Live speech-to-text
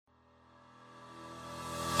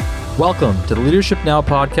Welcome to the Leadership Now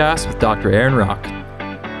podcast with Dr. Aaron Rock.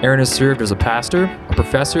 Aaron has served as a pastor, a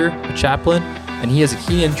professor, a chaplain, and he has a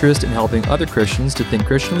keen interest in helping other Christians to think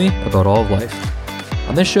Christianly about all of life.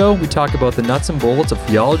 On this show, we talk about the nuts and bolts of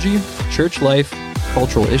theology, church life,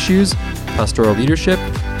 cultural issues, pastoral leadership,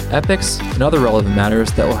 ethics, and other relevant matters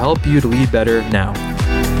that will help you to lead better now.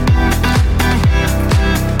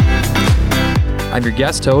 I'm your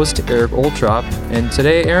guest host, Eric Oltrop, and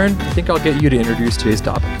today, Aaron, I think I'll get you to introduce today's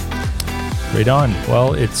topic. Right on.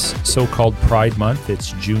 Well, it's so-called Pride Month.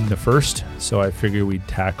 It's June the 1st, so I figure we'd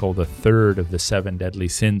tackle the third of the 7 deadly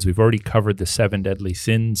sins. We've already covered the 7 deadly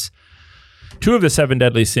sins. 2 of the 7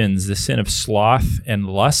 deadly sins, the sin of sloth and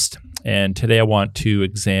lust, and today I want to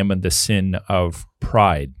examine the sin of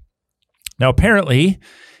pride. Now, apparently,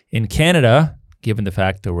 in Canada, given the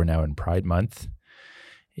fact that we're now in Pride Month,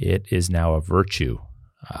 it is now a virtue.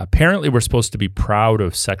 Apparently, we're supposed to be proud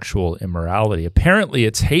of sexual immorality. Apparently,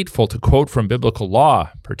 it's hateful to quote from biblical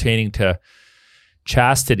law pertaining to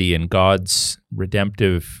chastity and God's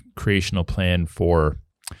redemptive creational plan for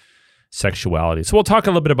sexuality. So we'll talk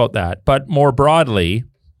a little bit about that. But more broadly,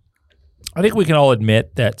 I think we can all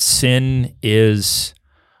admit that sin is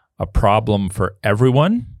a problem for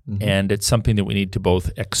everyone, and it's something that we need to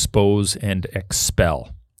both expose and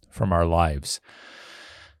expel from our lives.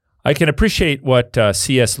 I can appreciate what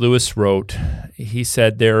C.S. Lewis wrote. He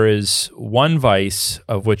said, "There is one vice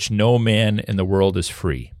of which no man in the world is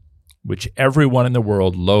free, which everyone in the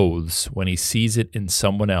world loathes when he sees it in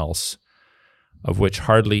someone else, of which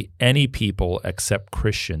hardly any people except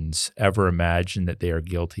Christians ever imagine that they are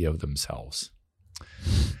guilty of themselves."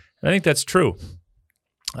 And I think that's true.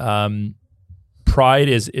 Pride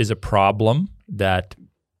is a problem that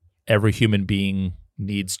every human being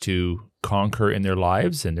needs to conquer in their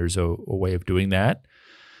lives, and there's a way of doing that.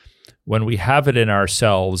 When we have it in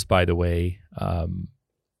ourselves, by the way,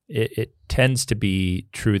 it tends to be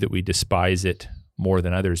true that we despise it more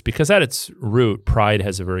than others, because at its root, pride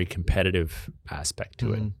has a very competitive aspect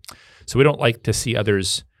to it. So we don't like to see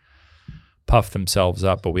others puff themselves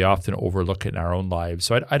up, but we often overlook it in our own lives.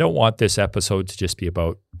 So I don't want this episode to just be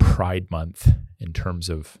about Pride Month in terms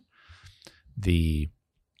of the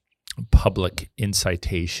public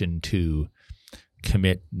incitation to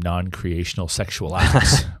commit non-creational sexual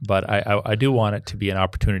acts. But I do want it to be an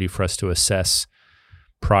opportunity for us to assess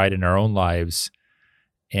pride in our own lives.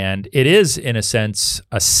 And it is, in a sense,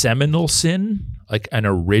 a seminal sin, like an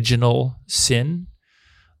original sin.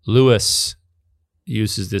 Lewis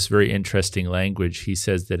uses this very interesting language. He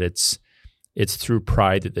says that it's through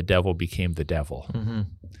pride that the devil became the devil,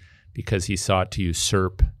 because he sought to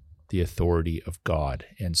usurp the authority of God.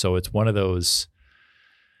 And so it's one of those,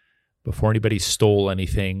 before anybody stole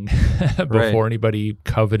anything, before anybody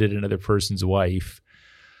coveted another person's wife,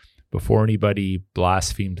 before anybody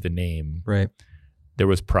blasphemed the name, there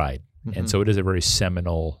was pride. And so it is a very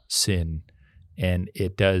seminal sin, and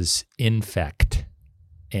it does infect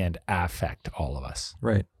and affect all of us.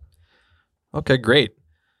 Right. Okay, great.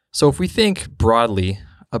 So if we think broadly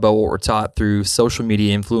about what we're taught through social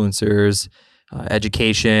media influencers,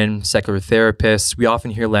 education, secular therapists, we often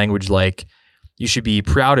hear language like, you should be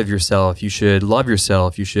proud of yourself, you should love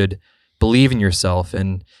yourself, you should believe in yourself.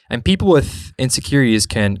 And people with insecurities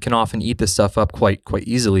can often eat this stuff up quite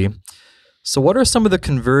easily. So what are some of the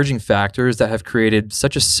converging factors that have created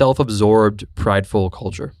such a self-absorbed, prideful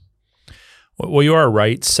culture? Well, you are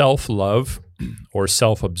right. Self-love or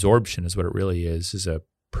self-absorption is what it really is a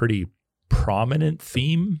pretty prominent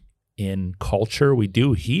theme in culture. We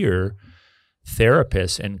do hear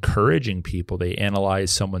therapists encouraging people. They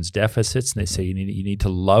analyze someone's deficits and they say you need to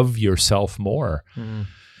love yourself more.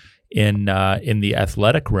 In the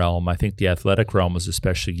athletic realm, I think the athletic realm is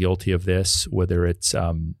especially guilty of this, whether it's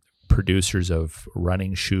producers of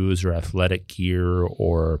running shoes or athletic gear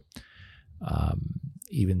or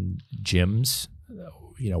even gyms.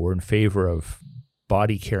 We're in favor of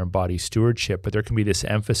body care and body stewardship, but there can be this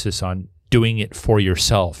emphasis on doing it for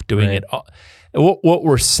yourself, doing it. What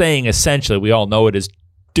we're saying essentially, we all know it, is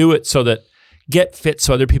do it so that get fit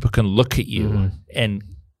so other people can look at you and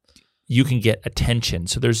you can get attention.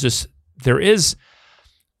 So there is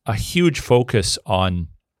a huge focus on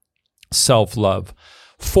self-love.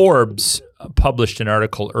 Forbes published an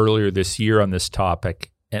article earlier this year on this topic,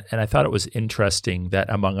 and I thought it was interesting that,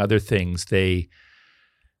 among other things, they're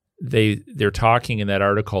talking in that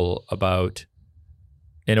article about,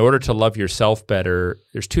 in order to love yourself better,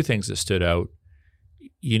 there's 2 things that stood out.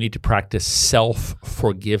 You need to practice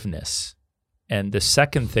self-forgiveness. And the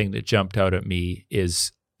second thing that jumped out at me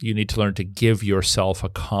is you need to learn to give yourself a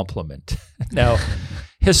compliment. Now,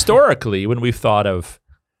 historically, when we've thought of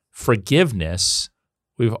forgiveness,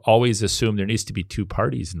 we've always assumed there needs to be two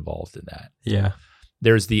parties involved in that. Yeah.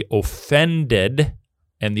 There's the offended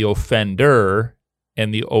and the offender,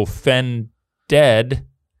 and the offended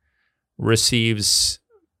receives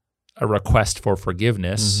a request for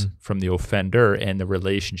forgiveness from the offender, and the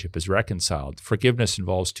relationship is reconciled. Forgiveness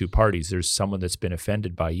involves two parties. There's someone that's been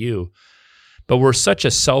offended by you. But we're such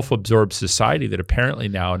a self-absorbed society that apparently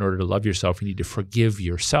now, in order to love yourself, you need to forgive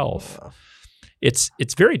yourself. It's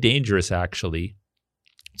very dangerous, actually.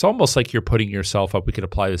 It's almost like you're putting yourself up, we could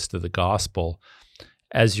apply this to the gospel,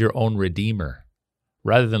 as your own redeemer.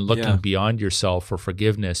 Rather than looking beyond yourself for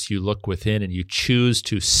forgiveness, you look within and you choose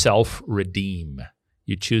to self-redeem.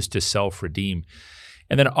 You choose to self-redeem.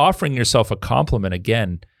 And then offering yourself a compliment,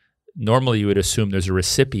 again, normally you would assume there's a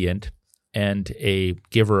recipient and a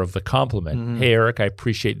giver of the compliment. Hey, Eric, I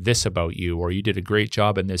appreciate this about you, or you did a great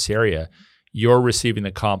job in this area. You're receiving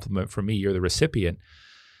the compliment from me. You're the recipient.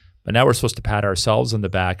 But now we're supposed to pat ourselves on the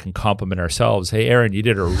back and compliment ourselves. Hey, Aaron, you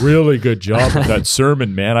did a really good job with that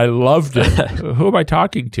sermon, man. I loved it. Who am I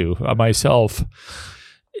talking to? Myself.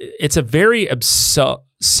 It's a very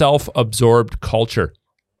self-absorbed culture.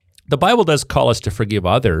 The Bible does call us to forgive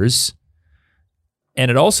others,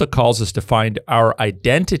 and it also calls us to find our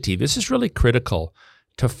identity. This is really critical,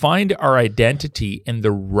 to find our identity in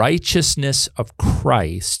the righteousness of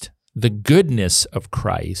Christ, the goodness of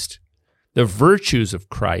Christ, the virtues of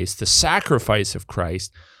Christ, the sacrifice of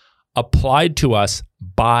Christ applied to us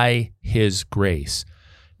by his grace.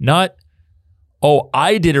 Not, oh,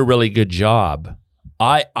 I did a really good job.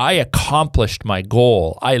 I accomplished my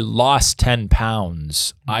goal. I lost 10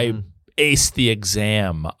 pounds. I aced the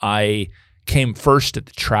exam. I came first at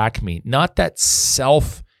the track meet. Not that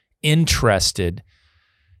self-interested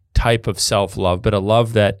type of self-love, but a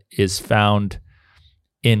love that is found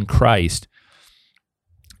in Christ.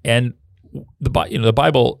 And the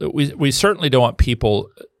Bible, we certainly don't want people,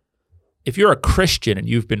 if you're a Christian and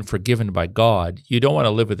you've been forgiven by God, you don't want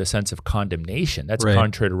to live with a sense of condemnation. That's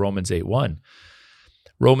contrary to Romans 8:1.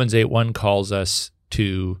 Romans 8:1 calls us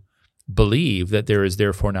to believe that there is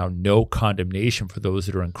therefore now no condemnation for those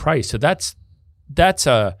that are in Christ. So that's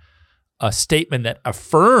a statement that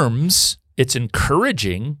affirms, it's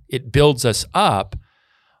encouraging, it builds us up.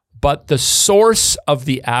 But the source of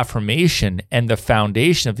the affirmation and the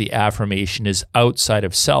foundation of the affirmation is outside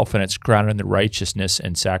of self, and it's grounded in the righteousness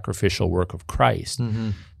and sacrificial work of Christ.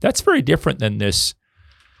 That's very different than this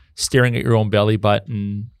staring at your own belly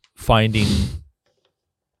button, finding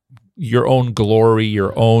your own glory,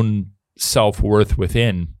 your own self-worth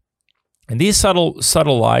within. And these subtle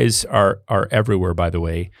lies are everywhere, by the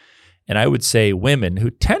way. And I would say women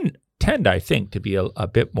who tend, I think, to be a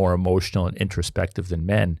bit more emotional and introspective than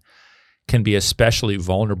men can be especially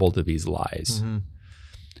vulnerable to these lies.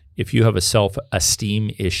 If you have a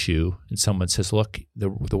self-esteem issue and someone says, look,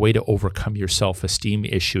 the way to overcome your self-esteem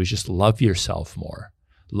issue is just love yourself more.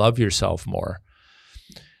 Love yourself more.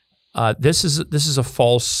 This is a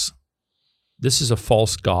false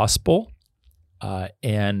gospel,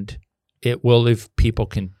 and it will leave people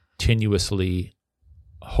continuously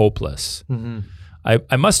hopeless.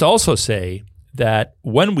 I must also say that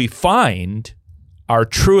when we find our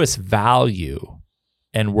truest value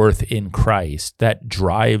and worth in Christ, that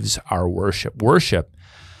drives our worship. Worship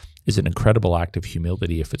is an incredible act of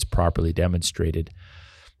humility if it's properly demonstrated.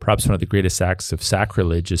 Perhaps one of the greatest acts of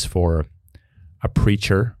sacrilege is for a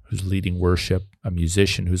preacher who's leading worship, a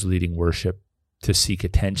musician who's leading worship, to seek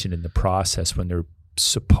attention in the process when they're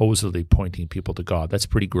supposedly pointing people to God. That's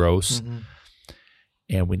pretty gross.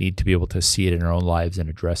 And we need to be able to see it in our own lives and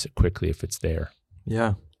address it quickly if it's there.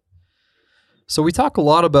 Yeah. So we talk a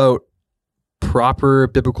lot about proper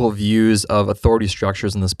biblical views of authority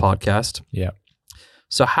structures in this podcast. Yeah.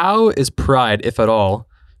 So how is pride, if at all,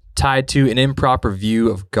 tied to an improper view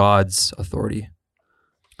of God's authority?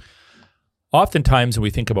 Oftentimes when we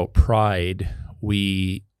think about pride,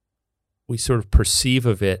 we sort of perceive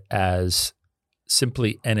of it as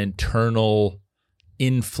simply an internal,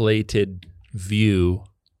 inflated view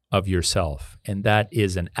of yourself. And that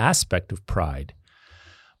is an aspect of pride.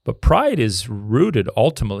 But pride is rooted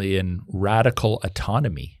ultimately in radical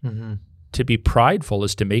autonomy. To be prideful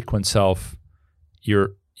is to make oneself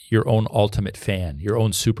your own ultimate fan, your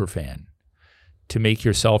own super fan. To make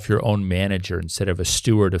yourself your own manager instead of a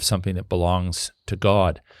steward of something that belongs to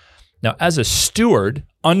God. Now, as a steward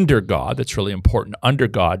under God, that's really important, under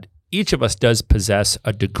God, each of us does possess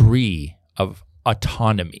a degree of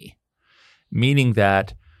autonomy, meaning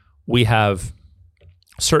that we have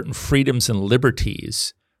certain freedoms and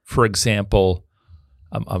liberties. For example,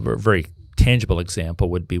 a very tangible example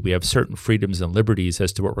would be we have certain freedoms and liberties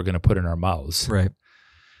as to what we're going to put in our mouths. Right.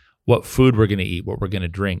 what food we're going to eat, what we're going to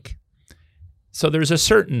drink. So there's a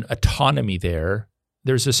certain autonomy there.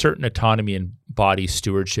 There's a certain autonomy in body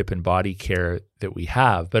stewardship and body care that we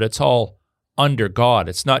have, but it's all under God.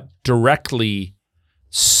 It's not directly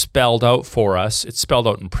spelled out for us. It's spelled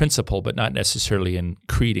out in principle, but not necessarily in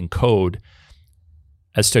creed and code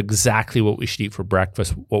as to exactly what we should eat for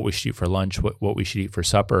breakfast, what we should eat for lunch, what we should eat for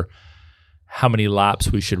supper, how many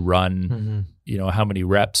laps we should run, how many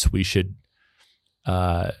reps we should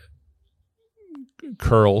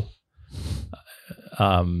curl.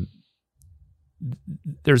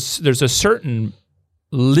 There's a certain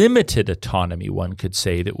limited autonomy, one could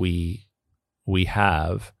say, that we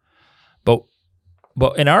have, but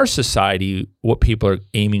in our society, what people are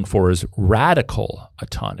aiming for is radical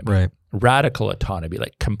autonomy. Right. Radical autonomy,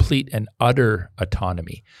 like complete and utter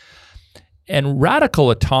autonomy. And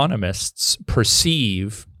radical autonomists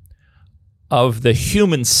perceive of the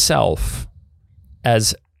human self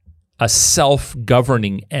as a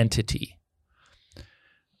self-governing entity,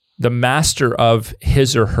 the master of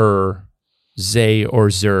his or her they or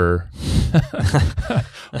zer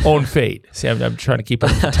own fate. See, I'm trying to keep up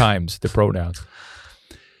with the times, the pronouns.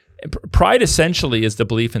 Pride essentially is the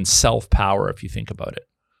belief in self-power, if you think about it.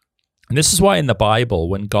 And this is why in the Bible,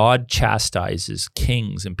 when God chastises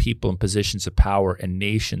kings and people in positions of power and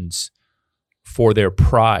nations for their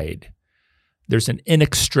pride, there's an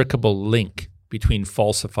inextricable link between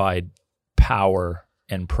falsified power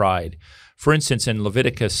and pride. For instance, in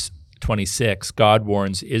Leviticus 26, God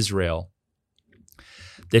warns Israel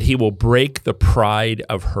that he will break the pride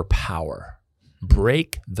of her power.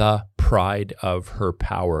 Break the pride of her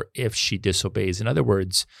power if she disobeys. In other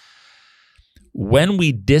words, when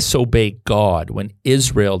we disobey God, when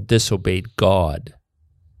Israel disobeyed God,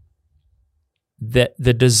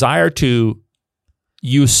 the desire to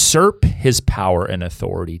usurp his power and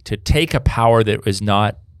authority, to take a power that was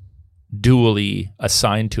not duly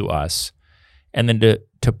assigned to us, and then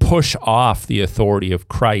to push off the authority of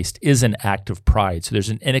Christ is an act of pride. So there's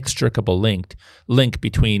an inextricable link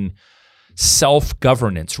between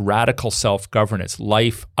self-governance, radical self-governance,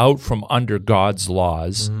 life out from under God's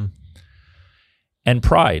laws, and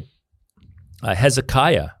pride.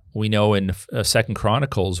 Hezekiah, we know in 2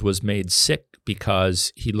 Chronicles, was made sick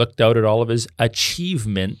because he looked out at all of his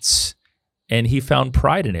achievements and he found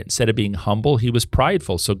pride in it. Instead of being humble, he was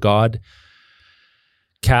prideful. So God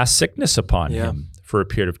cast sickness upon him for a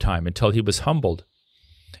period of time until he was humbled.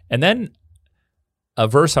 And then a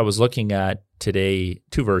verse I was looking at today,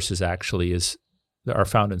 2 verses actually, are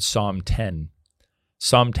found in Psalm 10.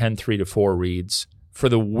 Psalm 10, 3-4 reads, "For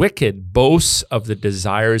the wicked boasts of the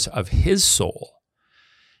desires of his soul,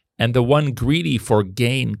 and the one greedy for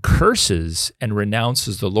gain curses and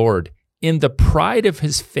renounces the Lord. In the pride of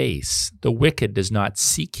his face, the wicked does not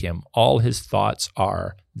seek him. All his thoughts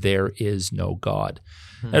are, there is no God."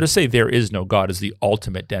 Now, to say there is no God is the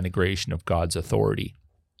ultimate denigration of God's authority.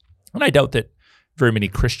 And I doubt that very many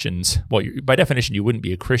Christians, well, by definition, you wouldn't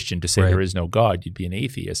be a Christian to say there is no God. You'd be an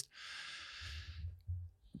atheist.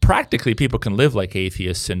 Practically, people can live like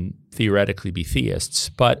atheists and theoretically be theists,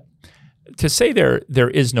 but to say there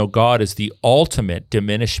is no God is the ultimate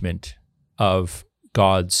diminishment of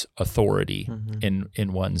God's authority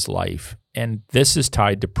in one's life. And this is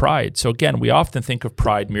tied to pride. So again, we often think of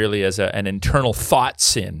pride merely as an internal thought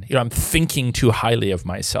sin. I'm thinking too highly of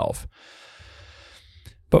myself.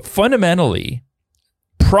 But fundamentally,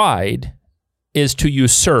 pride is to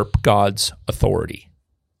usurp God's authority.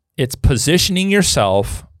 It's positioning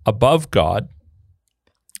yourself above God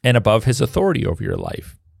and above his authority over your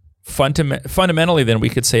life. Fundamentally, then, we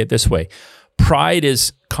could say it this way. Pride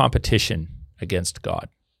is competition against God.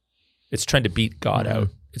 It's trying to beat God out.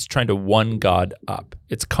 It's trying to one God up.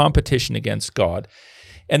 It's competition against God.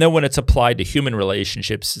 And then when it's applied to human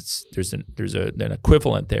relationships, there's an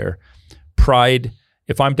equivalent there. Pride,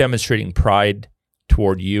 if I'm demonstrating pride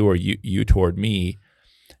toward you or you toward me,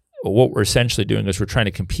 what we're essentially doing is we're trying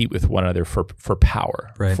to compete with one another for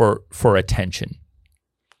power, for attention.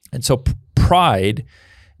 And so pride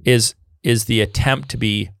is the attempt to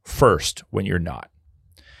be first when you're not.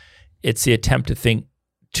 It's the attempt to think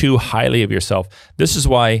too highly of yourself. This is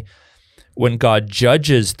why when God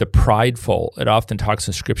judges the prideful, it often talks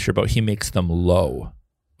in Scripture about he makes them low,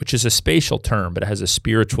 which is a spatial term, but it has a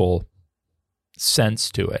spiritual sense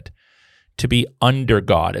to it. To be under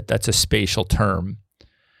God, that's a spatial term.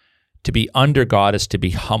 To be under God is to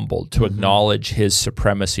be humbled, to acknowledge his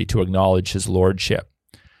supremacy, to acknowledge his lordship.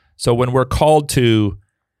 So when we're called to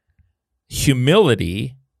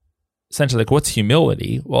humility, essentially, like, what's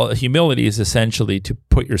humility? Well, humility is essentially to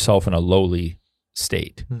put yourself in a lowly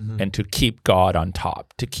state, and to keep God on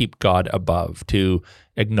top, to keep God above, to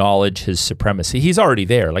acknowledge his supremacy. He's already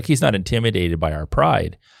there. Like, he's not intimidated by our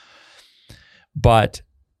pride, but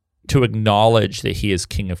to acknowledge that he is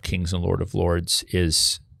King of Kings and Lord of Lords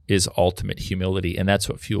is ultimate humility, and that's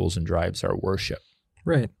what fuels and drives our worship.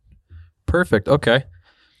 Right. Perfect. Okay.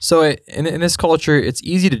 So in this culture, it's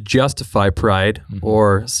easy to justify pride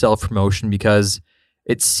or self-promotion because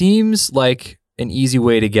it seems like an easy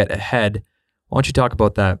way to get ahead. Why don't you talk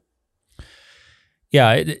about that?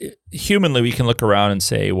 Yeah, humanly, we can look around and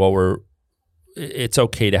say, well, it's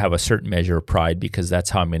okay to have a certain measure of pride because that's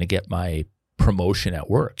how I'm going to get my promotion at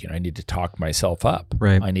work. I need to talk myself up.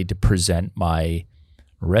 Right. I need to present my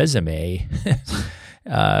resume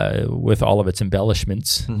with all of its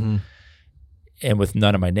embellishments and with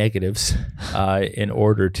none of my negatives in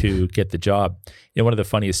order to get the job. One of the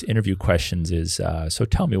funniest interview questions is, so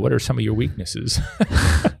tell me, what are some of your weaknesses?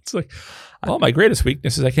 It's like, well, my greatest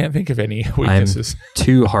weaknesses, I can't think of any weaknesses. I'm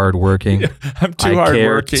too hardworking. I'm too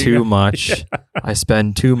hardworking. I care too much. I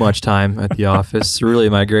spend too much time at the office. Really,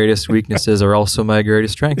 my greatest weaknesses are also my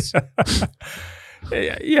greatest strengths.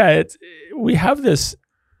 Yeah, we have this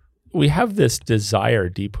desire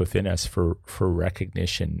deep within us for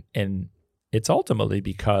recognition, and it's ultimately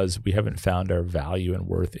because we haven't found our value and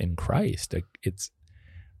worth in Christ. It's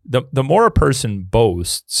the more a person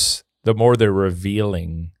boasts, the more they're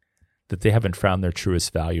revealing that they haven't found their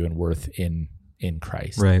truest value and worth in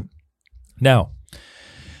Christ. Right. Now,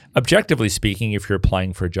 objectively speaking, if you're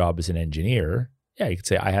applying for a job as an engineer, yeah, you could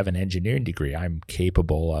say, I have an engineering degree. I'm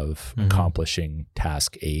capable of accomplishing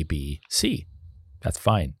task A, B, C. That's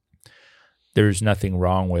fine. There's nothing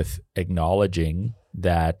wrong with acknowledging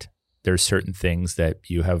that there's certain things that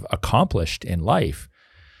you have accomplished in life.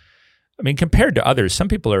 I mean, compared to others, some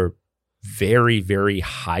people are very, very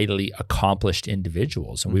highly accomplished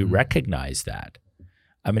individuals, and we recognize that.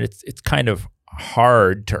 I mean, it's kind of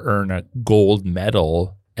hard to earn a gold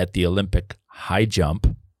medal at the Olympic high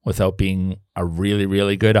jump without being a really,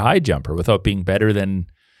 really good high jumper, without being better than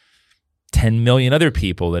 10 million other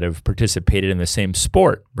people that have participated in the same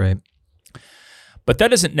sport. Right. But that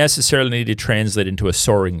doesn't necessarily need to translate into a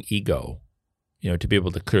soaring ego, to be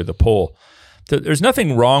able to clear the pole. There's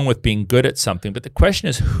nothing wrong with being good at something, but the question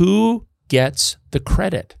is, who gets the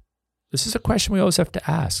credit? This is a question we always have to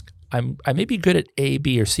ask. I may be good at A,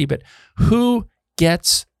 B, or C, but who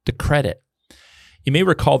gets the credit? You may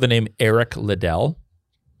recall the name Eric Liddell.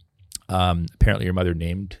 Apparently your mother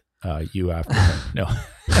named you after him. No.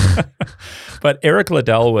 But Eric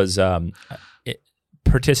Liddell was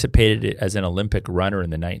participated as an Olympic runner in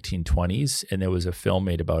the 1920s, and there was a film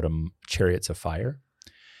made about him, Chariots of Fire.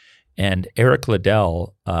 And Eric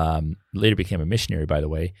Liddell later became a missionary, by the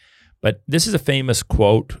way. But this is a famous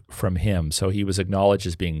quote from him. So he was acknowledged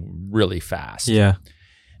as being really fast. Yeah.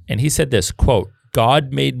 And he said this, quote,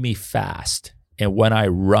 "God made me fast, and when I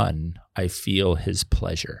run, I feel his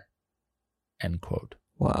pleasure," end quote.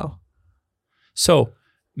 Wow. So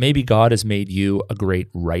maybe God has made you a great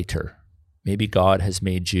writer. Maybe God has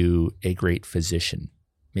made you a great physician.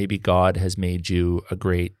 Maybe God has made you a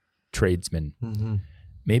great tradesman.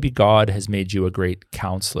 Maybe God has made you a great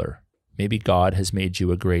counselor. Maybe God has made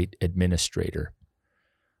you a great administrator.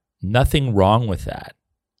 Nothing wrong with that.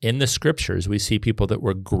 In the scriptures, we see people that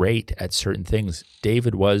were great at certain things.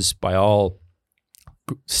 David was, by all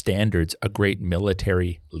standards, a great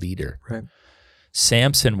military leader. Right.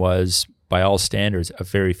 Samson was, by all standards, a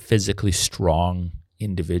very physically strong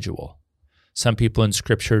individual. Some people in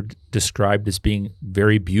scripture described as being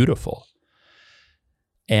very beautiful,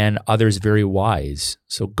 and others very wise.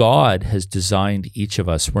 So God has designed each of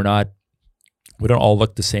us. We don't all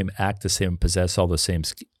look the same, act the same, possess all the same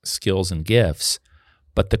skills and gifts.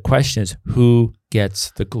 But the question is, who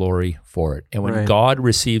gets the glory for it? And when God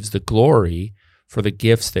receives the glory for the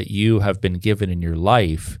gifts that you have been given in your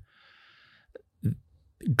life,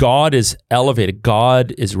 God is elevated.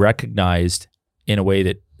 God is recognized in a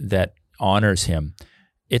way that honors him.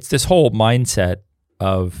 It's this whole mindset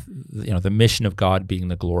of the mission of God being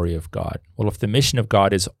the glory of God. Well, if the mission of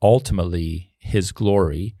God is ultimately his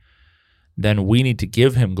glory, then we need to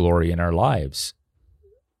give him glory in our lives.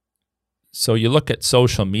 So you look at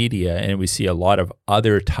social media and we see a lot of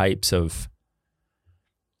other types of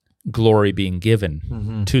glory being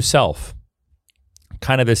given to self.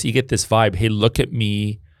 Kind of this, you get this vibe, hey, look at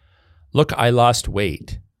me. Look, I lost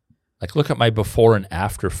weight. Like, look at my before and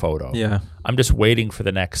after photo. Yeah. I'm just waiting for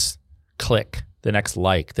the next click, the next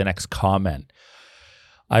like, the next comment.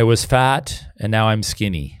 I was fat and now I'm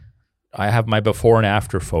skinny. I have my before and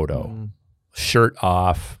after photo, shirt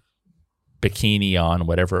off, bikini on,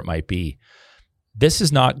 whatever it might be. This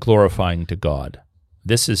is not glorifying to God.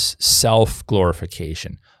 This is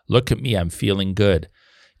self-glorification. Look at me, I'm feeling good.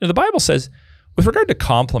 The Bible says, with regard to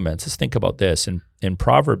compliments, let's think about this. In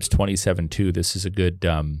Proverbs 27:2, this is a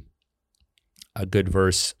good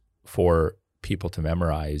verse for people to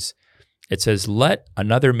memorize. It says, let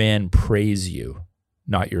another man praise you,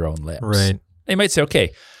 not your own lips. Right. They might say,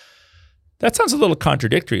 okay, that sounds a little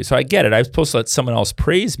contradictory. So I get it. I'm supposed to let someone else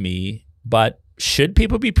praise me, but should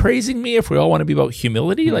people be praising me if we all want to be about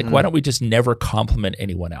humility? Mm-hmm. Like, why don't we just never compliment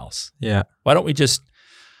anyone else? Yeah. Why don't we just,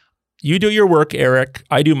 you do your work, Eric,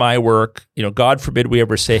 I do my work. God forbid we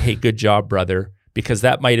ever say, hey, good job, brother, because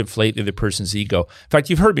that might inflate the other person's ego. In fact,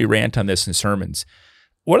 you've heard me rant on this in sermons.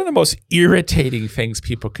 One of the most irritating things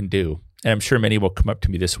people can do, and I'm sure many will come up to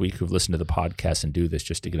me this week who've listened to the podcast and do this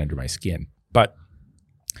just to get under my skin, but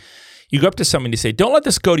you go up to someone and you say, don't let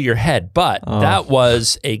this go to your head, but that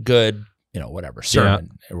was a good, whatever, sermon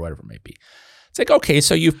or whatever it might be. It's like, okay,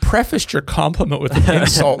 so you've prefaced your compliment with an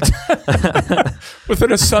insult, with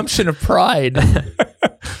an assumption of pride.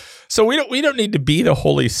 So we don't need to be the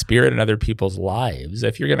Holy Spirit in other people's lives.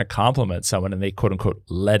 If you're going to compliment someone and they quote unquote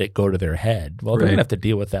let it go to their head, well, they're going to have to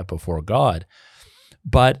deal with that before God.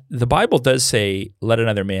 But the Bible does say, let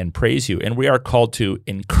another man praise you, and we are called to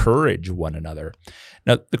encourage one another.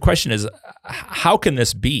 Now, the question is, how can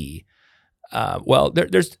this be? Well,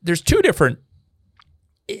 there's two different,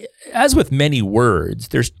 as with many words,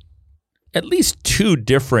 there's at least two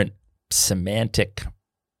different semantic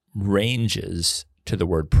ranges to the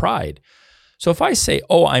word pride. So if I say,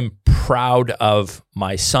 oh, I'm proud of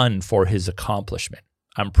my son for his accomplishment,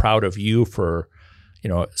 I'm proud of you for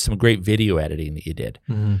some great video editing that you did.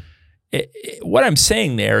 Mm-hmm. What I'm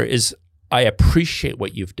saying there is I appreciate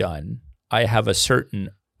what you've done. I have a certain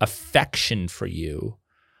affection for you.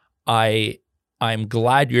 I'm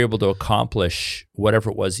glad you're able to accomplish whatever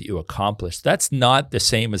it was that you accomplished. That's not the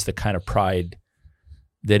same as the kind of pride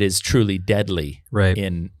that is truly deadly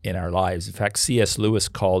in our lives. In fact, C.S. Lewis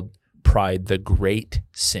called pride the great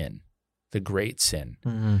sin. The great sin.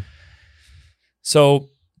 Mm-hmm. So,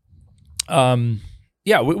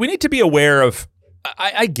 we need to be aware of,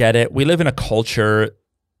 I get it. We live in a culture,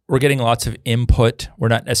 we're getting lots of input. We're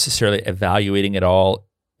not necessarily evaluating it all.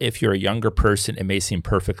 If you're a younger person, it may seem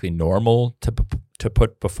perfectly normal to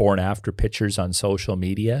put before and after pictures on social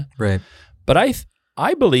media. Right. But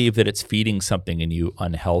I believe that it's feeding something in you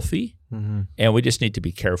unhealthy, and we just need to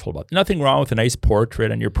be careful about it. Nothing wrong with a nice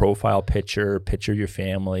portrait on your profile picture of your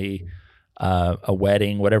family, a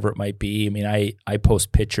wedding, whatever it might be. I mean, I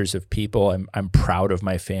post pictures of people. I'm proud of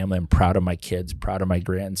my family. I'm proud of my kids, proud of my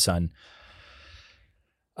grandson.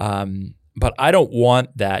 But I don't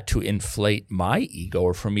want that to inflate my ego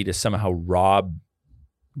or for me to somehow rob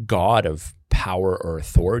God of power or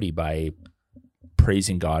authority by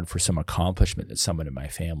praising God for some accomplishment that someone in my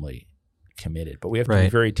family committed. But we have to be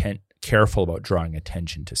very careful about drawing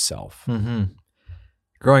attention to self. Mm-hmm.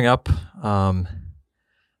 Growing up, my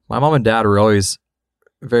mom and dad were always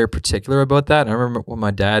very particular about that. And I remember what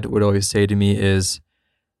my dad would always say to me is,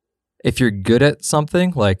 if you're good at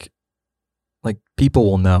something, like people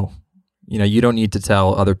will know. You don't need to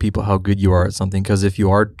tell other people how good you are at something, because if you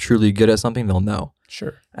are truly good at something, they'll know.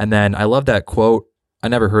 Sure. And then I love that quote. I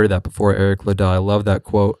never heard of that before, Eric Liddell. I love that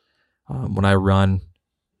quote. When I run,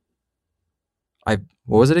 what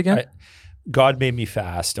was it again? God made me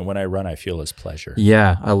fast, and when I run, I feel his pleasure.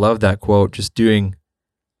 Yeah, I love that quote. Just doing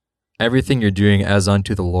everything you're doing as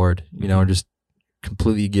unto the Lord, just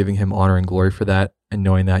completely giving him honor and glory for that and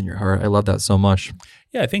knowing that in your heart. I love that so much.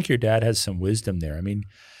 Yeah, I think your dad has some wisdom there. I mean,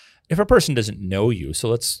 if a person doesn't know you, so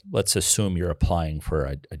let's assume you're applying for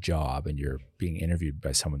a job and you're being interviewed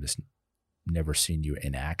by someone that's never seen you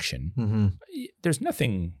in action. Mm-hmm. There's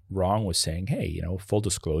nothing wrong with saying, hey, full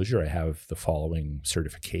disclosure, I have the following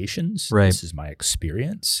certifications. Right. This is my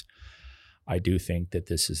experience. I do think that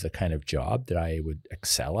this is the kind of job that I would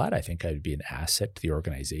excel at. I think I'd be an asset to the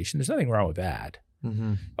organization. There's nothing wrong with that.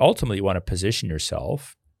 Mm-hmm. Ultimately, you want to position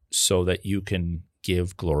yourself so that you can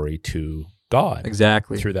give glory to God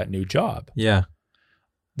through that new job. Yeah.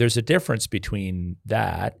 There's a difference between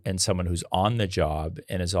that and someone who's on the job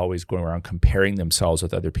and is always going around comparing themselves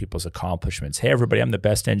with other people's accomplishments. Hey, everybody, I'm the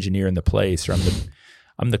best engineer in the place, or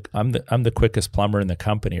I'm the quickest plumber in the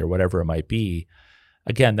company, or whatever it might be.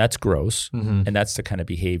 Again, that's gross, and that's the kind of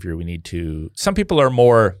behavior we need to. Some people are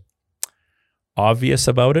more obvious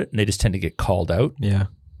about it, and they just tend to get called out. Yeah,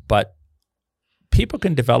 but people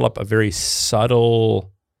can develop a very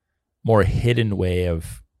subtle, more hidden way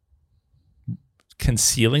of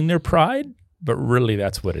concealing their pride, but really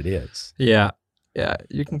that's what it is. Yeah. Yeah,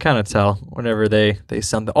 you can kind of tell whenever they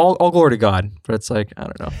something. All glory to God, but it's like, I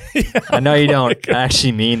don't know. Yeah, I know you don't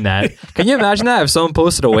actually mean that. Can you imagine that if someone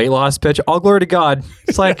posted a weight loss picture? All glory to God.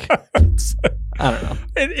 It's like, I don't know.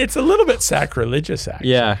 It's a little bit sacrilegious, actually.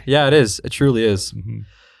 Yeah, it is. It truly is. Mm-hmm.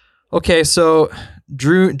 Okay, so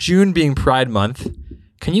June being Pride Month,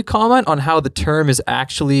 can you comment on how the term is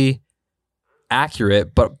actually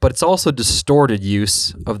accurate, but it's also distorted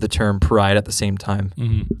use of the term pride at the same time?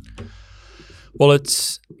 Mm-hmm. Well,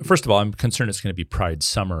 first of all, I'm concerned it's going to be Pride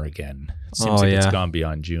Summer again. It seems it's gone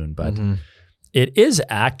beyond June, but it is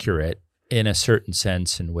accurate in a certain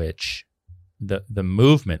sense in which the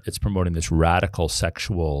movement that's promoting this radical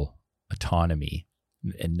sexual autonomy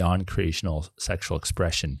and non-creational sexual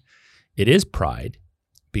expression, it is pride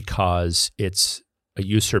because it's a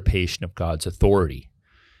usurpation of God's authority.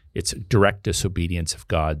 It's direct disobedience of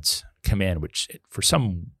God's command, which for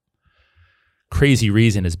some crazy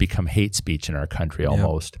reason has become hate speech in our country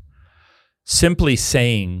almost. Yep. Simply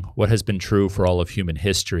saying what has been true for all of human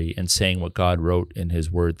history and saying what God wrote in his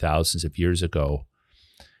word thousands of years ago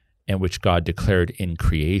and which God declared in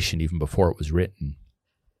creation even before it was written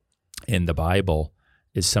in the Bible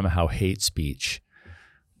is somehow hate speech.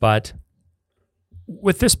 But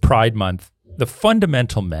with this Pride Month, the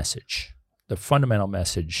fundamental message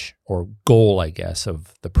or goal, I guess,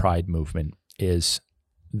 of the Pride movement is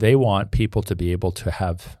they want people to be able to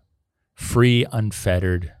have free,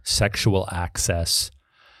 unfettered sexual access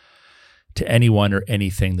to anyone or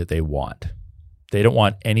anything that they want. They don't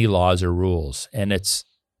want any laws or rules. And it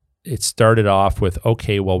started off with,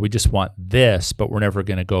 okay, well, we just want this, but we're never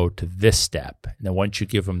going to go to this step. And then once you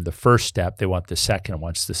give them the first step, they want the second,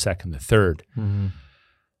 once the second, the third. Mm-hmm.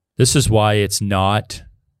 This is why it's not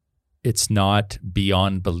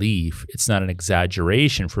beyond belief. It's not an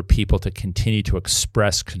exaggeration for people to continue to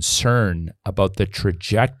express concern about the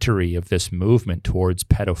trajectory of this movement towards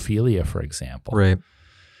pedophilia, for example. Right.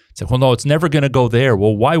 It's like, well, no, it's never going to go there.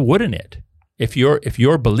 Well, why wouldn't it? If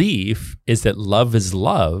your belief is that love is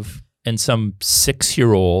love, and some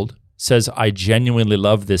 6-year-old says, I genuinely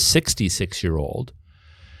love this 66-year-old,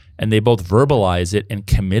 and they both verbalize it and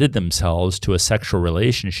committed themselves to a sexual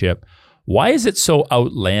relationship, why is it so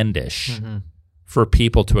outlandish for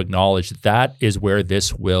people to acknowledge that is where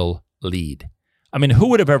this will lead? I mean, who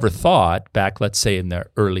would have ever thought back, let's say in the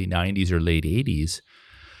early 90s or late 80s,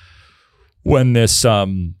 when this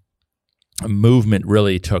movement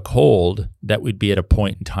really took hold, that we'd be at a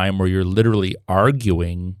point in time where you're literally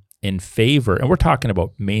arguing in favor, and we're talking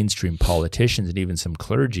about mainstream politicians and even some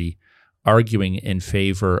clergy, arguing in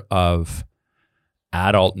favor of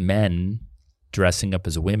adult men dressing up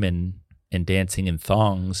as women and dancing in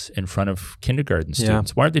thongs in front of kindergarten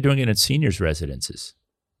students. Why aren't they doing it in seniors' residences?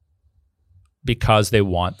 Because they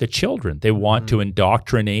want the children. They want to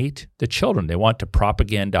indoctrinate the children. They want to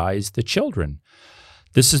propagandize the children.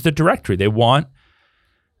 This is the directory. They want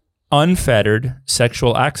unfettered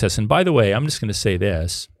sexual access. And by the way, I'm just going to say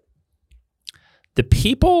this. The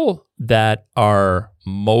people that are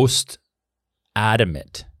most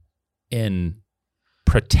adamant in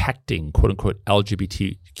protecting, quote unquote,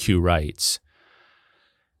 LGBTQ rights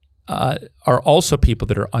are also people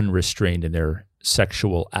that are unrestrained in their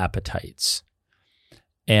sexual appetites.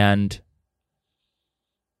 And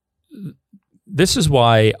this is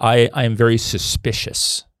why I am very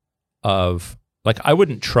suspicious of, like, I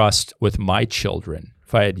wouldn't trust with my children,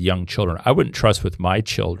 if I had young children, I wouldn't trust with my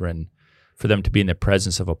children for them to be in the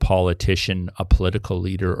presence of a politician, a political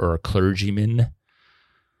leader, or a clergy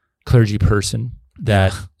person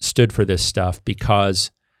that stood for this stuff, because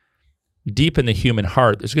deep in the human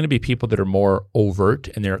heart, there's going to be people that are more overt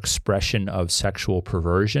in their expression of sexual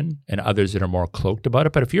perversion and others that are more cloaked about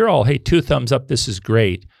it. But if you're all, hey, 2 thumbs up, this is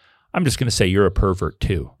great, I'm just going to say you're a pervert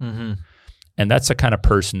too. Mm-hmm. And that's the kind of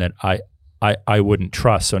person that I wouldn't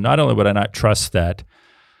trust. So not only would I not trust that,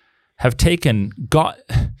 have taken God,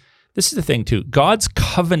 this is the thing too, God's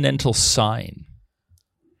covenantal sign,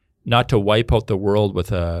 not to wipe out the world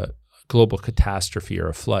with a global catastrophe or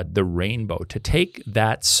a flood, the rainbow, to take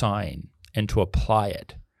that sign and to apply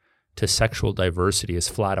it to sexual diversity is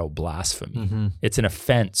flat out blasphemy. Mm-hmm. It's an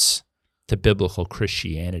offense to biblical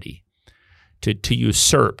Christianity. To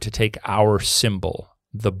usurp, to take our symbol,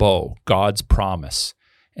 the bow, God's promise,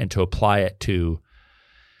 and to apply it to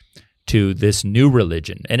this new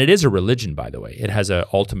religion. And it is a religion, by the way. It has an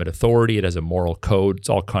ultimate authority. It has a moral code. It's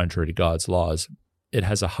all contrary to God's laws. It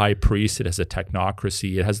has a high priest. It has a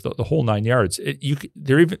technocracy. It has the whole 9 yards.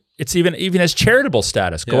 It's even has charitable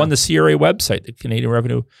status. Go on the CRA website, the Canadian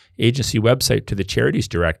Revenue Agency website, to the Charities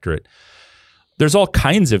Directorate. There's all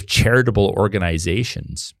kinds of charitable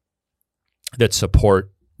organizations that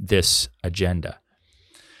support this agenda.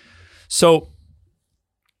 So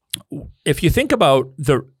if you think about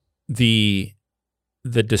the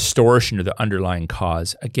distortion or the underlying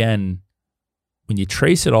cause, again, when you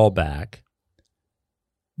trace it all back,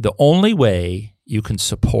 the only way you can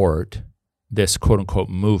support this quote unquote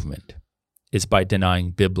movement is by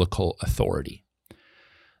denying biblical authority.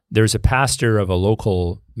 There's a pastor of a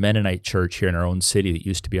local Mennonite church here in our own city that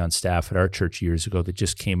used to be on staff at our church years ago that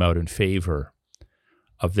just came out in favor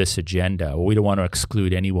of this agenda. Well, we don't want to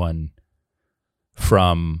exclude anyone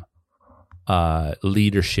from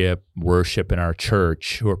leadership, worship in our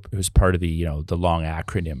church who's part of the long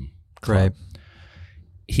acronym club. Right.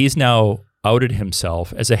 He's now outed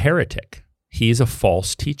himself as a heretic. He's a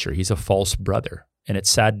false teacher. He's a false brother. And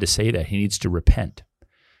it's sad to say that. He needs to repent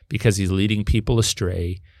because he's leading people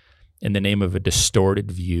astray in the name of a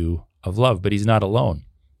distorted view of love. But he's not alone.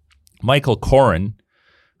 Michael Koren,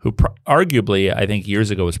 who arguably, I think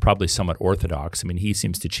years ago was probably somewhat orthodox. I mean, he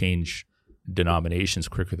seems to change denominations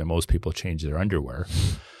quicker than most people change their underwear.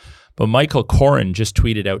 But Michael Koren just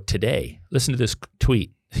tweeted out today. Listen to this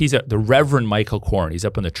tweet. He's the Reverend Michael Koren. He's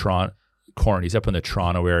up in the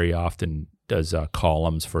Toronto area. Often does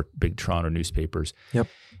columns for big Toronto newspapers. Yep.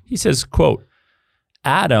 He says, quote,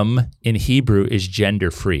 Adam in Hebrew is gender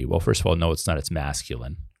free. Well, first of all, no, it's not. It's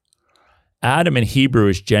masculine. Adam in Hebrew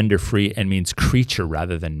is gender free and means creature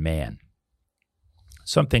rather than man.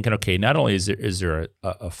 So I'm thinking, okay, not only is there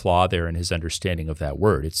a flaw there in his understanding of that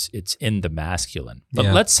word, it's in the masculine. But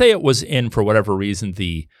let's say it was in, for whatever reason,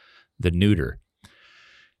 the neuter.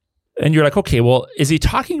 And you're like, okay, well, is he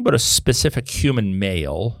talking about a specific human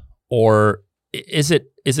male, or is it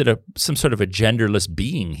some sort of a genderless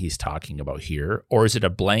being he's talking about here, or is it a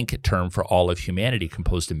blanket term for all of humanity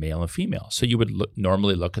composed of male and female? So you would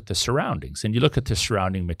normally look at the surroundings, and you look at the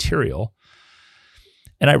surrounding material,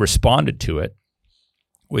 and I responded to it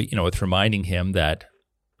with reminding him that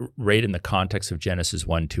right in the context of Genesis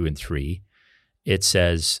 1, 2, and 3, it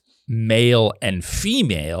says male and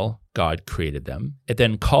female, God created them. It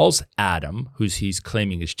then calls Adam, he's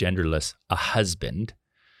claiming is genderless, a husband.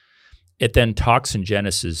 It then talks in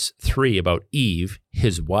Genesis 3 about Eve,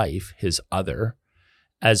 his wife, his other,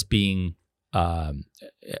 as being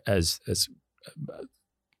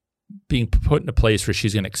being put in a place where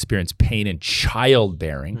she's going to experience pain in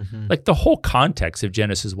childbearing. Mm-hmm. Like the whole context of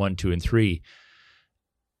Genesis 1, 2, and 3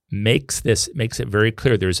 makes it very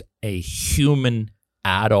clear there's a human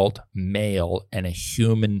adult male and a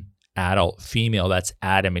human adult female. That's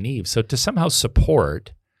Adam and Eve. So to somehow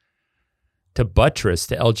to buttress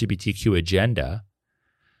the LGBTQ agenda,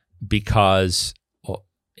 because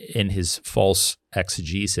in his false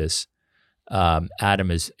exegesis, Adam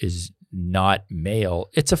is not male.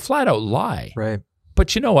 It's a flat out lie. Right.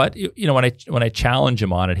 But you know what? When I challenge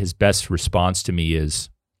him on it, his best response to me is,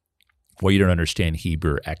 well, you don't understand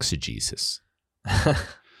Hebrew exegesis.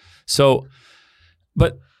 So,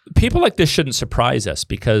 but people like this shouldn't surprise us,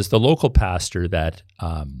 because the local pastor that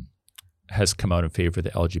has come out in favor of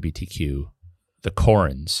the LGBTQ, the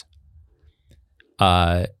Korens,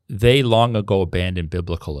 they long ago abandoned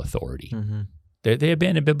biblical authority. Mm-hmm. They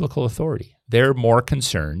abandoned biblical authority. They're more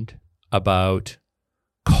concerned about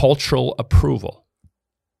cultural approval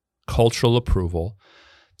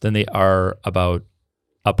than they are about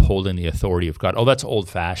upholding the authority of God. Oh, that's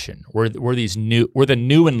old-fashioned. We're the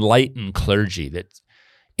new enlightened clergy that's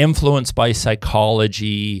influenced by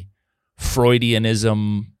psychology,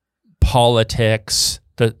 Freudianism, politics,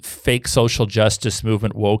 the fake social justice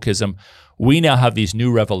movement, wokeism. We now have these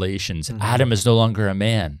new revelations. Mm-hmm. Adam is no longer a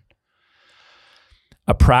man.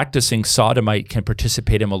 A practicing sodomite can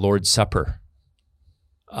participate in a Lord's Supper.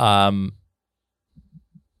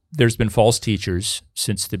 There's been false teachers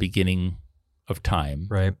since the beginning of time.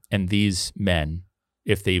 Right. And these men,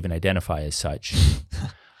 if they even identify as such,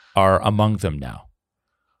 are among them now.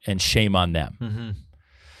 And shame on them. Mm-hmm.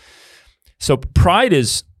 So pride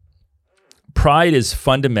is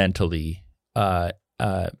fundamentally a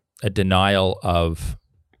denial of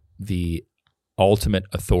the ultimate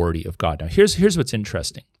authority of God. Now, here's what's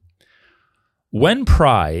interesting. When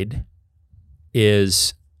pride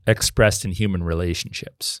is expressed in human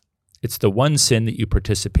relationships, it's the one sin that you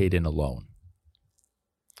participate in alone.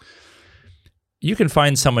 You can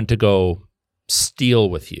find someone to go steal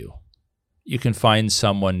with you. You can find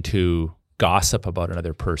someone to gossip about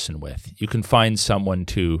another person with. You can find someone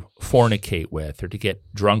to fornicate with or to get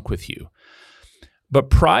drunk with you. But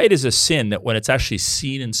pride is a sin that when it's actually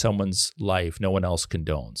seen in someone's life, no one else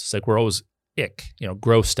condones. It's like we're always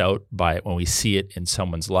grossed out by it when we see it in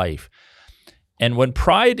someone's life. And when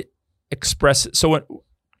pride expresses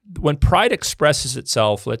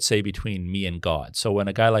itself, let's say between me and God. So when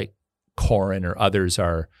a guy like Koren or others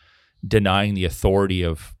are denying the authority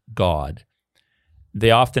of God,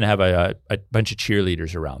 they often have a bunch of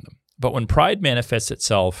cheerleaders around them. But when pride manifests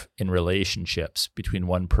itself in relationships between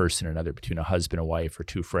one person and another, between a husband and wife or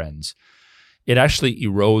two friends, it actually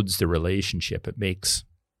erodes the relationship. It makes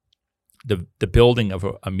the building of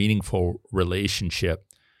a meaningful relationship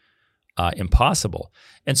impossible.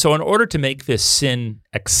 And so in order to make this sin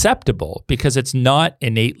acceptable, because it's not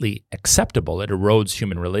innately acceptable, it erodes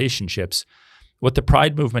human relationships, what the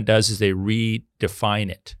pride movement does is they redefine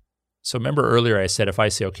it. So remember earlier I said, if I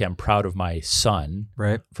say, okay, I'm proud of my son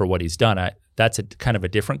for what he's done, that's a kind of a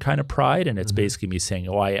different kind of pride. And it's basically me saying,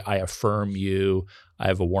 oh, I affirm you. I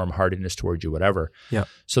have a warm-heartedness towards you, whatever. Yeah.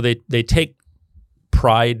 So they take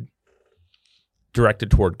pride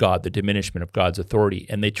directed toward God, the diminishment of God's authority,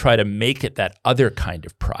 and they try to make it that other kind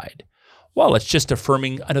of pride. Well, it's just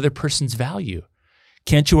affirming another person's value.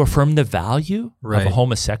 Can't you affirm the value of a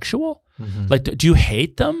homosexual? Like, do you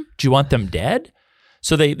hate them? Do you want them dead?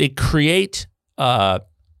 So they create a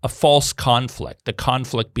false conflict, the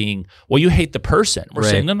conflict being, well, you hate the person. We're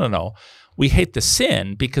saying, no. We hate the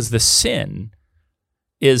sin because the sin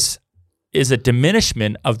is a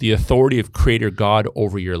diminishment of the authority of Creator God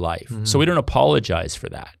over your life. So we don't apologize for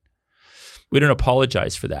that. We don't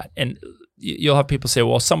apologize for that. And you'll have people say,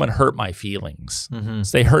 well, someone hurt my feelings.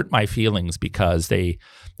 So they hurt my feelings because they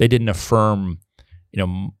didn't affirm,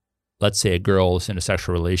 let's say a girl's in a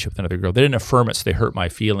sexual relationship with another girl. They didn't affirm it, so they hurt my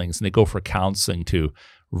feelings. And they go for counseling to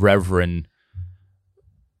Reverend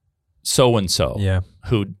so-and-so,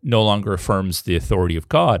 who no longer affirms the authority of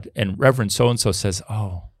God. And Reverend so-and-so says,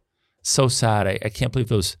 oh, so sad. I can't believe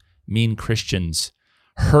those mean Christians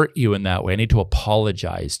hurt you in that way. I need to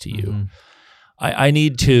apologize to you. I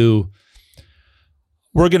need to,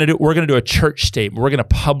 we're going to do a church statement. We're going to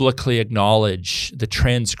publicly acknowledge the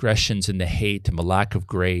transgressions and the hate and the lack of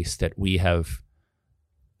grace that we have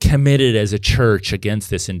committed as a church against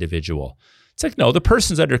this individual. It's like, no, the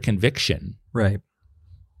person's under conviction. Right.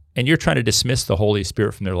 And you're trying to dismiss the Holy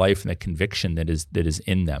Spirit from their life and the conviction that is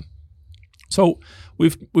in them. So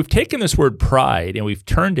we've taken this word pride and we've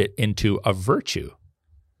turned it into a virtue,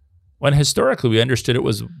 when historically we understood it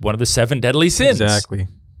was one of the 7 deadly sins. Exactly.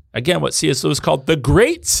 Again, what C.S. Lewis called the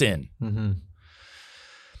great sin.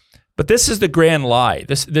 But this is the grand lie.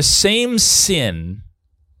 The same sin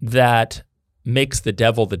that makes the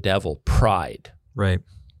devil, pride. Right.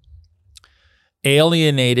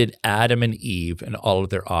 Alienated Adam and Eve and all of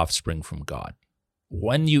their offspring from God.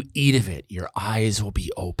 When you eat of it, your eyes will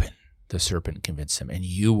be open, the serpent convinced him, and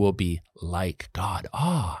you will be like God.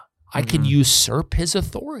 I can usurp his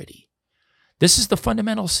authority. This is the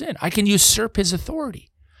fundamental sin. I can usurp his authority.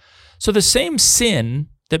 So the same sin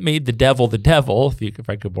that made the devil, if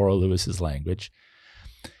I could borrow Lewis's language,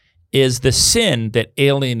 is the sin that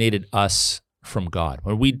alienated us from God.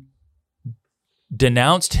 When we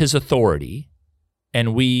denounced his authority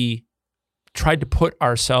and we tried to put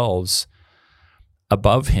ourselves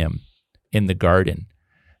above him in the garden.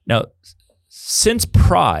 Now, since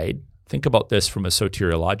pride, think about this from a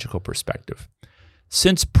soteriological perspective,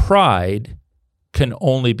 since pride can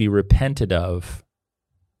only be repented of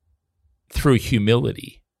through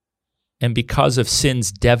humility, and because of sin's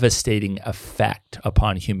devastating effect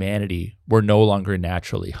upon humanity, we're no longer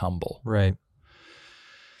naturally humble. Right.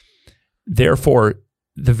 Therefore,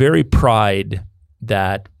 the very pride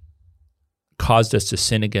that caused us to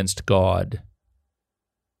sin against God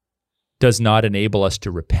does not enable us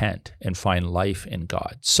to repent and find life in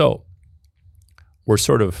God. So we're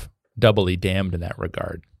sort of doubly damned in that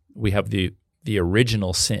regard. We have the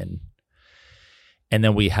original sin, and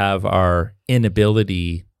then we have our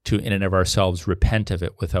inability to, in and of ourselves, repent of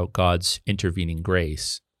it without God's intervening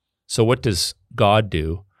grace. So what does God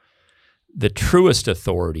do? The truest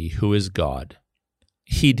authority, who is God,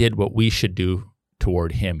 he did what we should do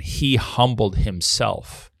toward him. He humbled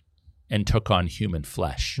himself and took on human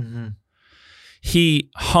flesh. He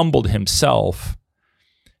humbled himself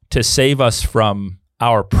to save us from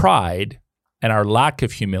our pride and our lack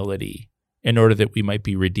of humility in order that we might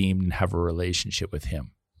be redeemed and have a relationship with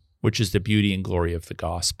him, which is the beauty and glory of the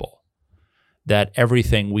gospel, that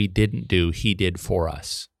everything we didn't do, he did for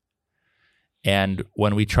us. And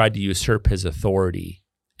when we tried to usurp his authority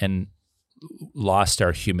and lost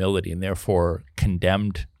our humility and therefore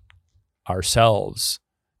condemned ourselves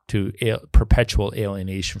to perpetual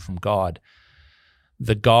alienation from God,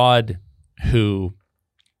 the God who,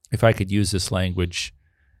 if I could use this language,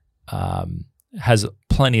 has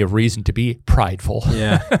plenty of reason to be prideful.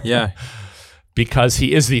 Yeah. Because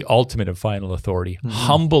he is the ultimate and final authority,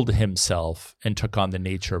 humbled himself and took on the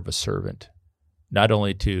nature of a servant, not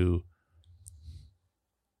only to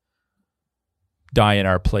die in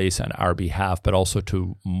our place on our behalf, but also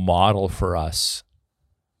to model for us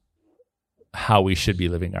how we should be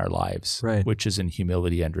living our lives, Right. which is in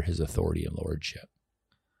humility under his authority and lordship.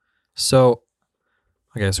 So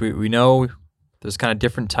I guess we know there's kind of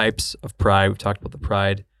different types of pride. We've talked about the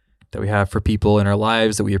pride that we have for people in our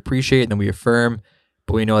lives that we appreciate and that we affirm,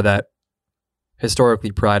 but we know that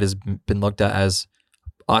historically pride has been looked at as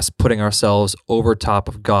us putting ourselves over top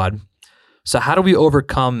of God. So how do we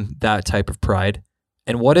overcome that type of pride?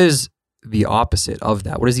 And what is the opposite of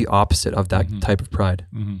that? What is the opposite of that type of pride?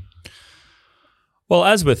 Mm-hmm. Well,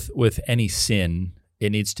 as with any sin,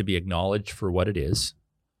 it needs to be acknowledged for what it is.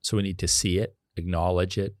 So we need to see it,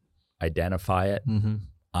 acknowledge it, identify it. Mm-hmm.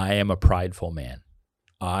 I am a prideful man.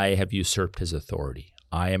 I have usurped his authority.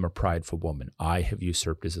 I am a prideful woman. I have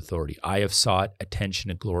usurped his authority. I have sought attention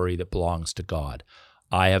and glory that belongs to God.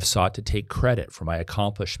 I have sought to take credit for my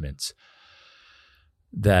accomplishments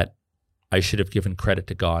that I should have given credit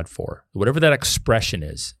to God for. Whatever that expression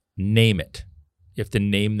is, name it. You have to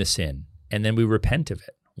name the sin. And then we repent of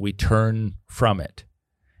it. We turn from it.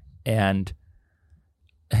 And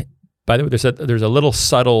by the way, there's a little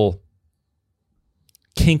subtle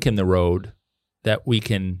kink in the road that we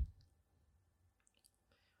can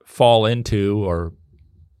fall into or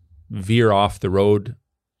veer off the road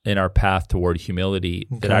in our path toward humility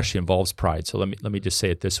that actually involves pride. So let me just say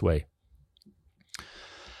it this way.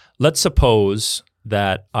 Let's suppose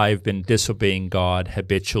that I've been disobeying God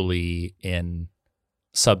habitually in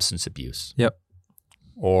substance abuse. Yep.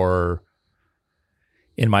 Or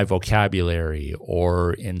in my vocabulary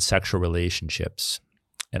or in sexual relationships.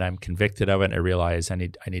 And I'm convicted of it and I realize I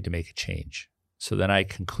need to make a change. So then I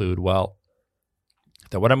conclude, well,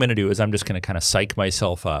 that what I'm going to do is I'm just going to kind of psych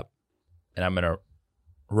myself up and I'm going to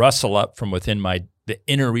rustle up from within the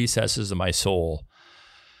inner recesses of my soul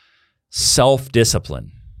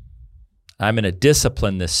self-discipline. I'm going to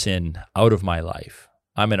discipline this sin out of my life.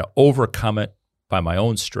 I'm going to overcome it by my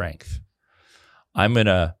own strength. I'm going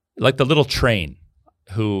to, like the little train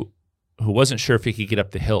who wasn't sure if he could get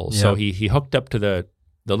up the hill. Yeah. So he hooked up to the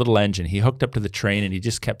little engine. He hooked up to the train and he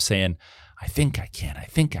just kept saying, I think I can, I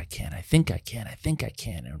think I can, I think I can, I think I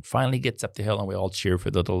can. And finally gets up the hill and we all cheer for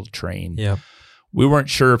the little train. Yeah. We weren't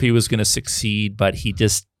sure if he was going to succeed, but he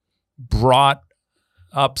just brought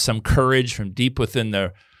up some courage from deep within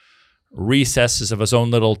the recesses of his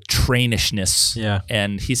own little trainishness. Yeah.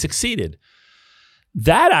 And he succeeded.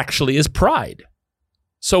 That actually is pride.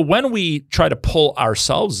 So when we try to pull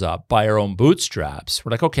ourselves up by our own bootstraps,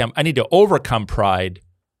 we're like, okay, I need to overcome pride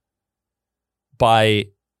by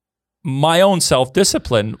my own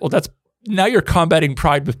self-discipline. Well, now you're combating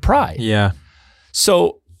pride with pride. Yeah.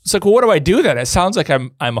 So it's like, well, what do I do then? It sounds like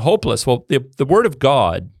I'm hopeless. Well, the Word of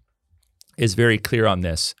God is very clear on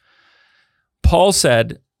this. Paul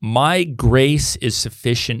said, my grace is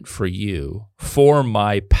sufficient for you, for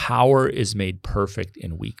my power is made perfect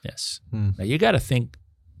in weakness. Now you got to think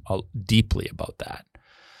deeply about that.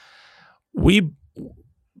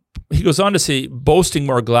 He goes on to say, boasting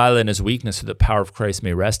more gladly in his weakness so the power of Christ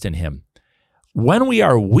may rest in him. When we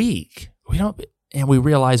are weak, we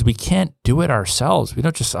realize we can't do it ourselves. We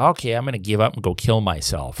don't just, okay, I'm going to give up and go kill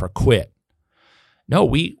myself or quit. No,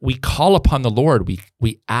 we call upon the Lord.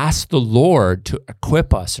 We ask the Lord to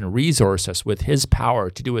equip us and resource us with his power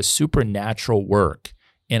to do a supernatural work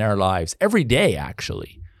in our lives every day,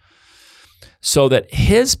 actually, so that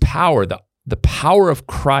his power, the power of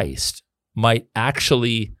Christ, might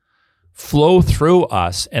actually flow through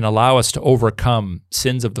us and allow us to overcome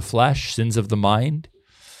sins of the flesh, sins of the mind.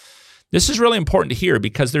 This is really important to hear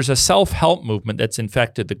because there's a self-help movement that's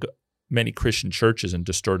infected many Christian churches and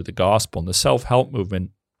distorted the gospel. And the self-help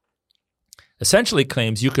movement essentially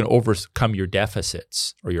claims you can overcome your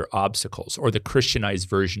deficits or your obstacles, or the Christianized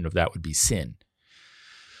version of that would be sin,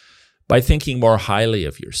 by thinking more highly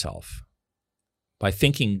of yourself, by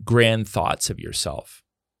thinking grand thoughts of yourself.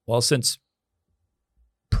 Well, since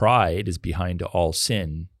pride is behind all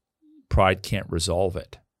sin, pride can't resolve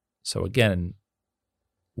it. So again,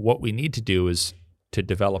 what we need to do is to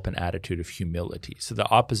develop an attitude of humility. So the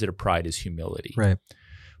opposite of pride is humility, Right.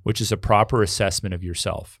 which is a proper assessment of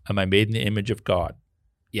yourself. Am I made in the image of God?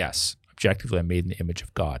 Yes. Objectively, I'm made in the image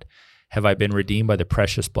of God. Have I been redeemed by the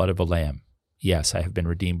precious blood of a lamb? Yes, I have been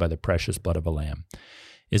redeemed by the precious blood of a lamb.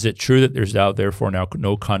 Is it true that there's now, therefore, now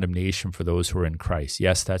no condemnation for those who are in Christ?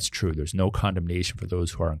 Yes, that's true. There's no condemnation for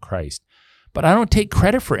those who are in Christ. But I don't take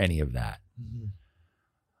credit for any of that. Mm-hmm.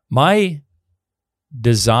 My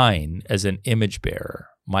design as an image bearer,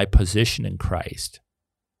 my position in Christ,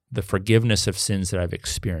 the forgiveness of sins that I've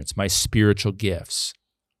experienced, my spiritual gifts,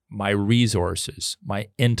 my resources, my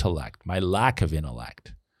intellect, my lack of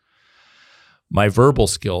intellect, my verbal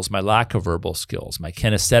skills, my lack of verbal skills, my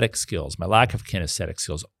kinesthetic skills, my lack of kinesthetic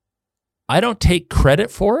skills. I don't take credit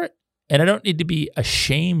for it, and I don't need to be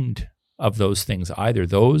ashamed of those things either.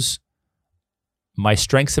 My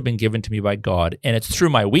strengths have been given to me by God, and it's through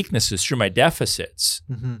my weaknesses, through my deficits,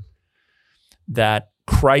 that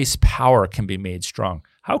Christ's power can be made strong.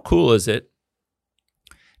 How cool is it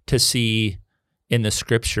to see in the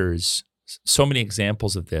scriptures so many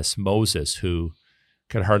examples of this? Moses, who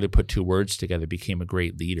could hardly put two words together, became a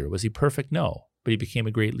great leader. Was he perfect? No, but he became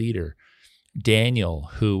a great leader. Daniel,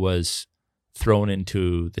 who was thrown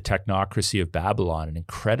into the technocracy of Babylon in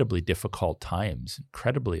incredibly difficult times,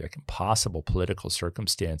 incredibly impossible political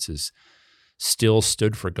circumstances, still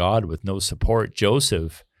stood for God with no support.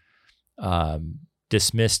 Joseph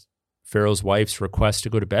dismissed Pharaoh's wife's request to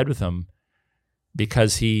go to bed with him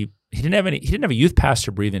because he didn't have a youth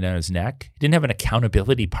pastor breathing down his neck. He didn't have an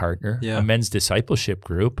accountability partner, a men's discipleship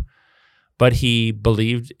group, but he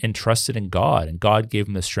believed and trusted in God, and God gave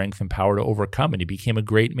him the strength and power to overcome, and he became a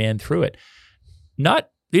great man through it.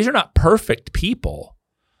 These are not perfect people,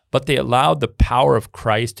 but they allowed the power of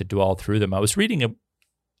Christ to dwell through them. I was reading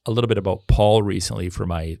a little bit about Paul recently for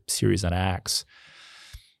my series on Acts,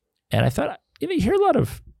 and I thought, you hear a lot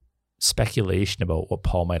of speculation about what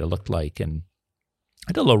Paul might have looked like, and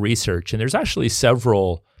I did a little research, and there's actually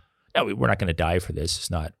several. Now, we're not going to die for this.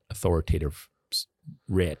 It's not authoritative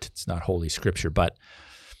writ. It's not Holy Scripture, but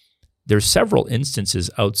there's several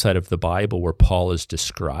instances outside of the Bible where Paul is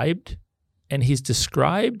described, and he's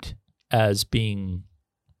described as being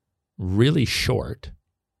really short,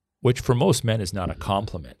 which for most men is not a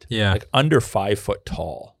compliment. Yeah. Like under 5 foot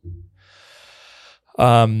tall.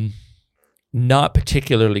 Not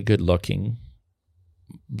particularly good looking,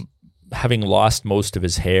 having lost most of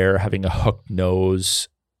his hair, having a hooked nose,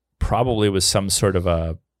 probably with some sort of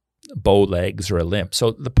a bow legs or a limp.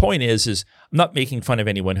 So the point is I'm not making fun of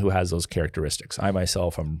anyone who has those characteristics. I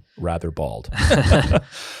myself am rather bald.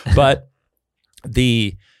 But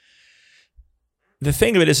the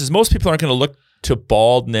thing of it is most people aren't going to look to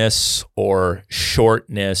baldness or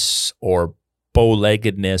shortness or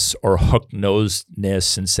bow-leggedness or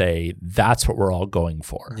hook-nosedness and say, that's what we're all going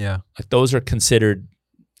for. Yeah. Like those are considered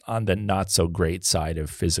on the not so great side of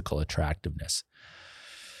physical attractiveness.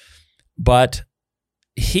 But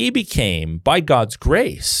he became, by God's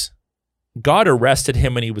grace, God arrested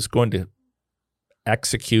him when he was going to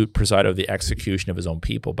preside over the execution of his own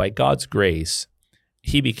people. By God's grace,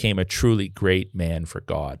 he became a truly great man for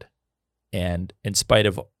God. And in spite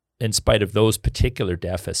of those particular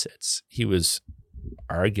deficits, he was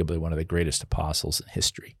arguably one of the greatest apostles in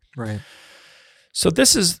history. Right. So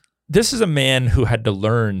this is a man who had to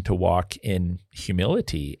learn to walk in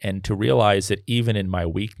humility and to realize that even in my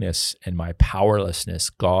weakness and my powerlessness,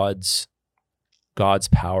 God's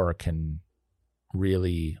power can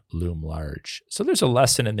really loom large. So there's a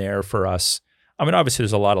lesson in there for us. I mean, obviously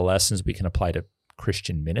there's a lot of lessons we can apply to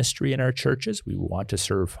Christian ministry in our churches. We want to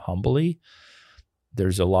serve humbly.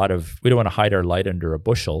 There's we don't want to hide our light under a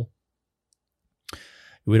bushel.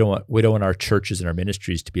 We don't want our churches and our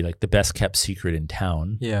ministries to be like the best kept secret in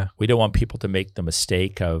town. Yeah. We don't want people to make the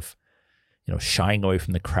mistake of, shying away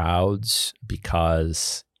from the crowds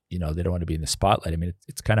because, they don't want to be in the spotlight. I mean,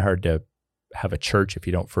 it's kind of hard to have a church if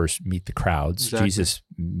you don't first meet the crowds. Exactly. Jesus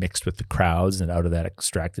mixed with the crowds, and out of that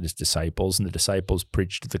extracted his disciples, and the disciples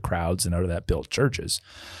preached to the crowds, and out of that built churches.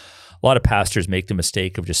 A lot of pastors make the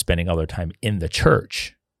mistake of just spending all their time in the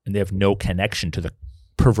church, and they have no connection to the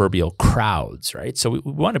proverbial crowds, right? So we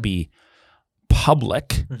want to be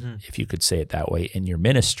public, if you could say it that way, in your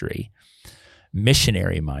ministry.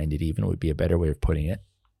 Missionary-minded even would be a better way of putting it,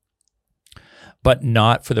 but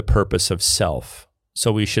not for the purpose of self.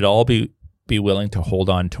 So we should all be willing to hold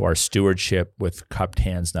on to our stewardship with cupped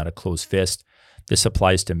hands, not a closed fist. This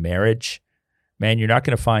applies to marriage. Man, you're not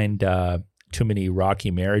going to find too many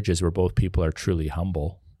rocky marriages where both people are truly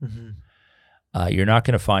humble. You're not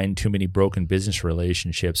going to find too many broken business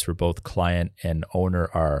relationships where both client and owner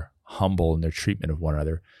are humble in their treatment of one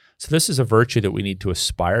another. So this is a virtue that we need to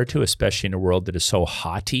aspire to, especially in a world that is so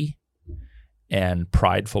haughty and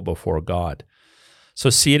prideful before God.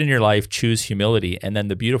 So see it in your life, choose humility. And then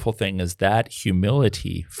the beautiful thing is that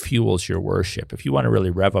humility fuels your worship. If you want to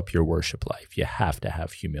really rev up your worship life, you have to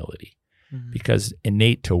have humility, because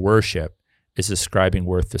innate to worship is ascribing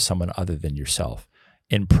worth to someone other than yourself.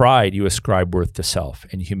 In pride, you ascribe worth to self.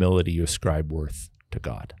 In humility, you ascribe worth to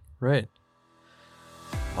God. Right.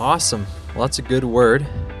 Awesome. Well, that's a good word.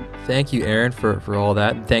 Thank you, Aaron, for all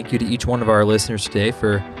that. And thank you to each one of our listeners today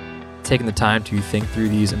for taking the time to think through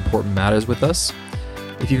these important matters with us.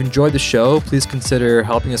 If you've enjoyed the show, please consider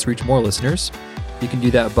helping us reach more listeners. You can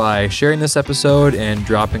do that by sharing this episode and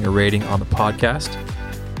dropping a rating on the podcast.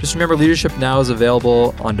 Just remember, Leadership Now is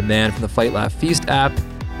available on demand from the Fight Laugh Feast app.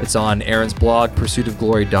 It's on Aaron's blog,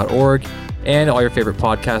 pursuitofglory.org, and all your favorite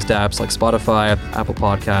podcast apps like Spotify, Apple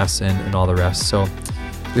Podcasts, and all the rest. So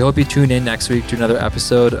we hope you tune in next week to another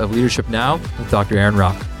episode of Leadership Now with Dr. Aaron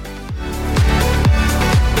Rock.